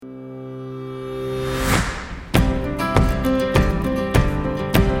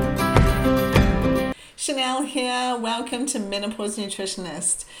there. Welcome to Menopause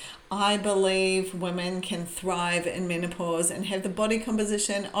Nutritionist. I believe women can thrive in menopause and have the body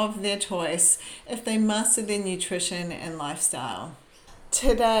composition of their choice if they master their nutrition and lifestyle.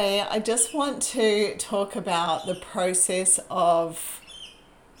 Today, I just want to talk about the process of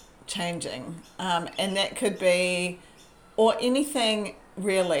changing, and that could be, or anything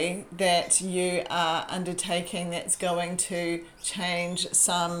really that you are undertaking that's going to change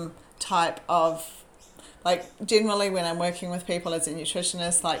some type of, like generally when I'm working with people as a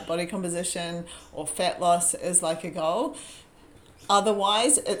nutritionist, like body composition or fat loss is like a goal.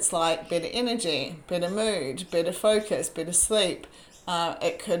 Otherwise, it's like better energy, better mood, better focus, better sleep.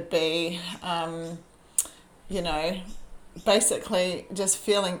 It could be, basically just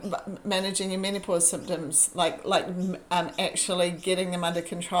managing your menopause symptoms, actually getting them under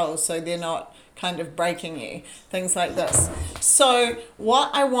control so they're not kind of breaking you, things like this. So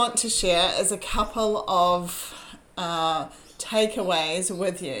what I want to share is a couple of takeaways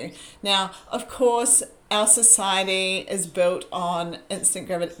with you. Now, of course, our society is built on instant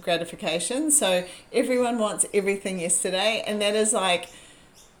gratification, so everyone wants everything yesterday, and that is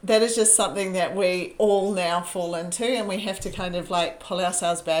just something that we all now fall into, and we have to kind of like pull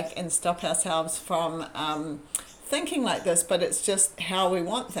ourselves back and stop ourselves from thinking like this, but it's just how we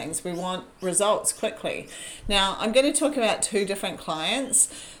want things. We want results quickly. Now, I'm going to talk about two different clients.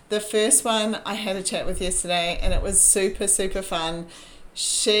 The first one I had a chat with yesterday, and it was super, super fun.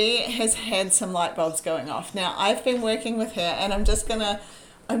 She has had some light bulbs going off. Now, I've been working with her, and I'm just gonna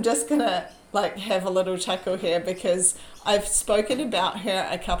like have a little chuckle here because I've spoken about her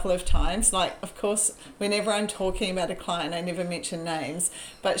a couple of times. Like, of course, whenever I'm talking about a client, I never mention names,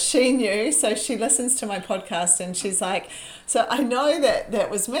 but she knew, so she listens to my podcast and she's like, so I know that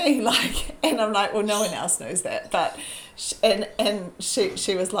was me, like, and I'm like, well, no one else knows that, but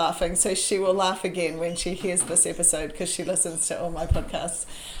she was laughing, so she will laugh again when she hears this episode because she listens to all my podcasts.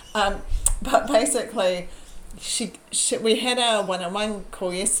 But basically, we had a one-on-one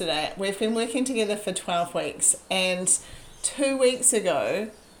call yesterday. We've been working together for 12 weeks, and 2 weeks ago,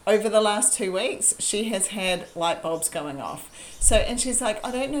 over the last 2 weeks, she has had light bulbs going off. So, and she's like,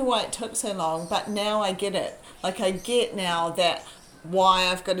 I don't know why it took so long, but now I get it. Like, I get now that why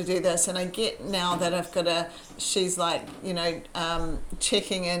I've got to do this, and I get now that I've got to, she's like,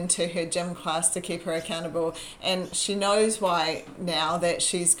 checking into her gym class to keep her accountable, and she knows why now that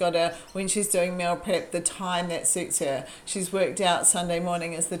she's got to, when she's doing meal prep, the time that suits her. She's worked out Sunday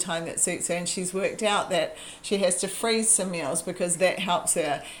morning is the time that suits her, and she's worked out that she has to freeze some meals because that helps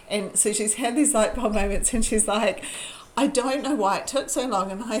her. And so she's had these light bulb moments, and she's like, I don't know why it took so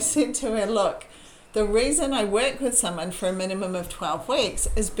long. And I said to her, look, the reason I work with someone for a minimum of 12 weeks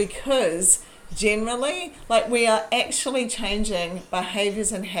is because generally, like, we are actually changing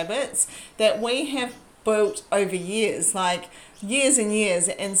behaviors and habits that we have built over years, like years and years.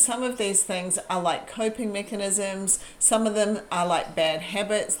 And some of these things are like coping mechanisms. Some of them are like bad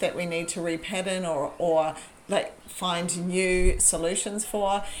habits that we need to repattern or like find new solutions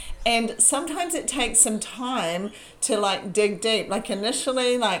for. And sometimes it takes some time to like dig deep. Like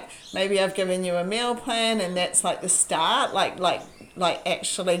initially, like maybe I've given you a meal plan and that's like the start, like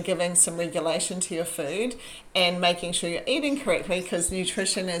actually giving some regulation to your food and making sure you're eating correctly, because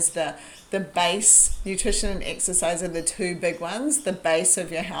nutrition is the base. Nutrition and exercise are the two big ones, the base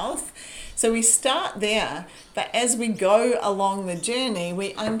of your health. So we start there, but as we go along the journey,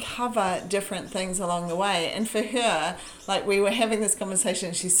 we uncover different things along the way. And for her, like, we were having this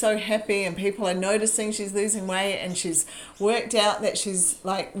conversation, she's so happy and people are noticing she's losing weight, and she's worked out that she's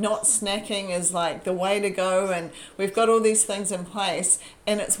like not snacking is like the way to go, and we've got all these things in place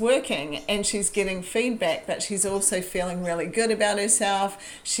and it's working, and she's getting feedback, but she's also feeling really good about herself.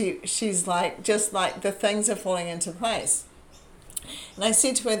 She's like, just like the things are falling into place. And I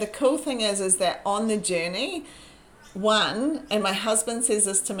said to her, the cool thing is that on the journey, one, and my husband says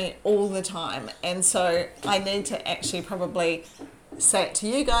this to me all the time, and so I need to actually probably say it to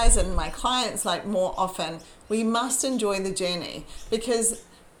you guys and my clients like more often, we must enjoy the journey, because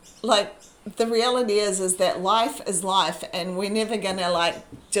like the reality is that life is life, and we're never gonna like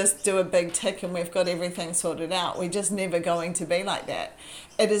just do a big tick and we've got everything sorted out. We're just never going to be like that.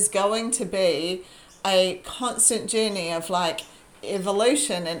 It is going to be a constant journey of like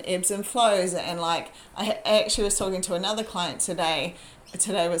evolution and ebbs and flows. And like I actually was talking to another client today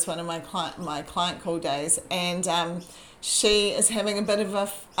was one of my client call days, and she is having a bit of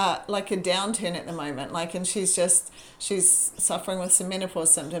a downturn at the moment, like, and she's suffering with some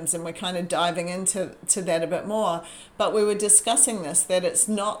menopause symptoms, and we're kind of diving into that a bit more. But we were discussing this, that it's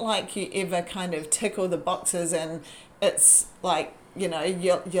not like you ever kind of tick all the boxes and it's like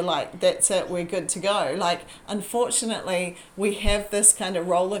you're like, that's it, we're good to go. Like, unfortunately, we have this kind of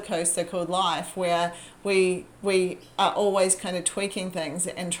roller coaster called life where we are always kind of tweaking things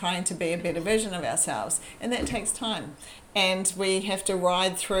and trying to be a better version of ourselves, and that takes time, and we have to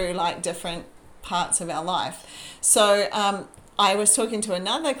ride through like different parts of our life. So I was talking to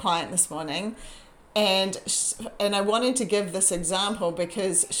another client this morning, and I wanted to give this example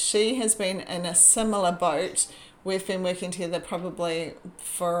because she has been in a similar boat. We've been working together probably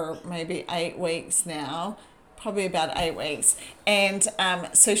for maybe 8 weeks now, probably about 8 weeks. And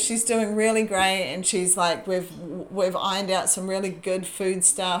so she's doing really great, and she's like, we've ironed out some really good food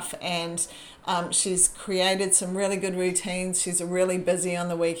stuff, and she's created some really good routines. She's really busy on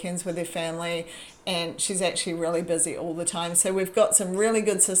the weekends with her family, and she's actually really busy all the time. So we've got some really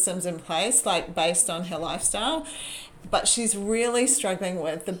good systems in place, like based on her lifestyle. But she's really struggling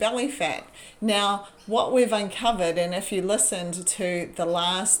with the belly fat. Now, what we've uncovered, and if you listened to the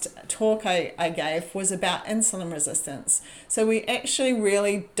last talk I gave, was about insulin resistance. So we actually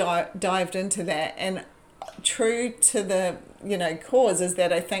really dived into that, and true to the cause is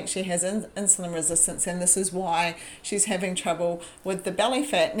that I think she has insulin resistance, and this is why she's having trouble with the belly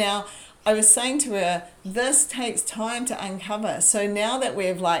fat. Now, I was saying to her, this takes time to uncover. So now that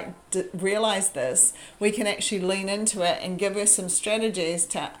we've realized this, we can actually lean into it and give her some strategies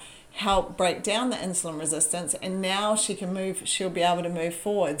to help break down the insulin resistance, and now she'll be able to move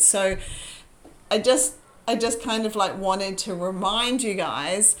forward. So I just kind of wanted to remind you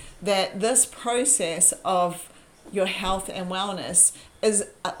guys that this process of your health and wellness is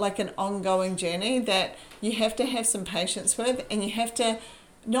like an ongoing journey that you have to have some patience with, and you have to,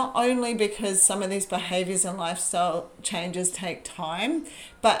 not only because some of these behaviors and lifestyle changes take time,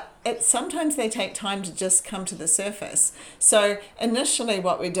 but sometimes they take time to just come to the surface. So initially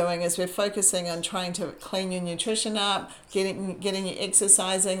what we're doing is we're focusing on trying to clean your nutrition up, getting you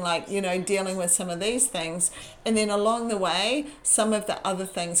exercising, dealing with some of these things. And then along the way, some of the other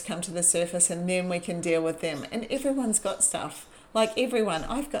things come to the surface, and then we can deal with them. And everyone's got stuff. I've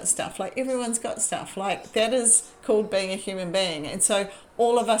got stuff, everyone's got stuff. That is called being a human being. And so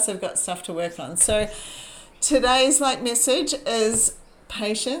all of us have got stuff to work on. So today's message is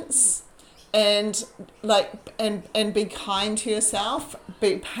patience, and be kind to yourself,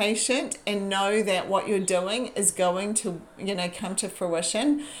 be patient, and know that what you're doing is going to come to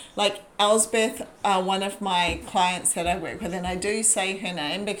fruition. Elsbeth, one of my clients that I work with, and I do say her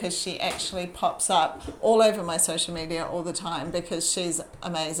name because she actually pops up all over my social media all the time because she's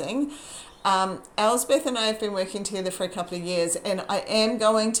amazing. Elsbeth and I have been working together for a couple of years, and I am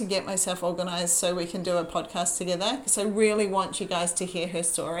going to get myself organized so we can do a podcast together, because I really want you guys to hear her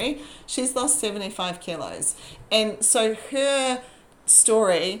story. She's lost 75 kilos, and so her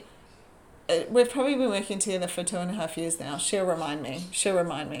story, we've probably been working together for 2.5 years now. She'll remind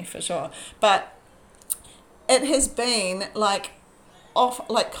me for sure, but it has been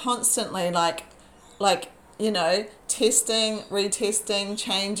constantly testing, retesting,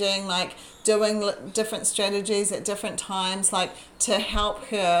 changing, doing different strategies at different times, to help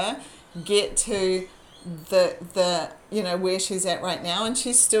her get to the where she's at right now. And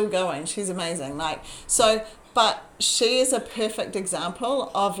she's still going. She's amazing. But she is a perfect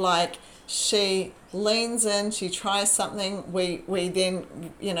example of she leans in, she tries something, we then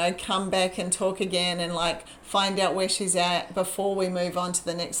come back and talk again and find out where she's at before we move on to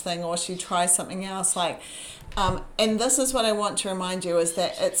the next thing, or she tries something else. And this is what I want to remind you, is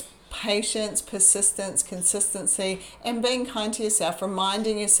that it's patience, persistence, consistency, and being kind to yourself,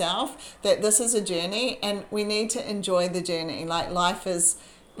 reminding yourself that this is a journey and we need to enjoy the journey. Life is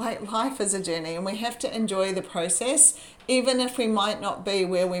a journey, and we have to enjoy the process. Even if we might not be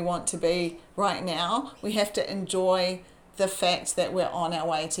where we want to be right now, we have to enjoy the fact that we're on our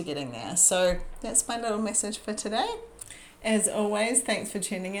way to getting there. So that's my little message for today. As always, thanks for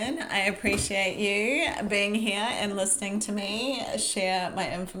tuning in. I appreciate you being here and listening to me share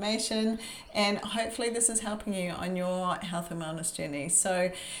my information, and hopefully this is helping you on your health and wellness journey.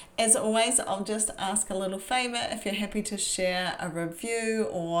 So as always, I'll just ask a little favor. If you're happy to share a review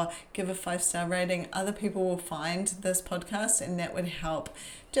or give a 5-star rating, other people will find this podcast, and that would help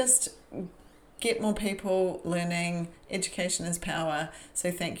just get more people learning. Education is power.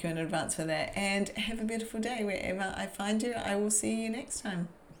 So thank you in advance for that, and have a beautiful day wherever I find you. I will see you next time.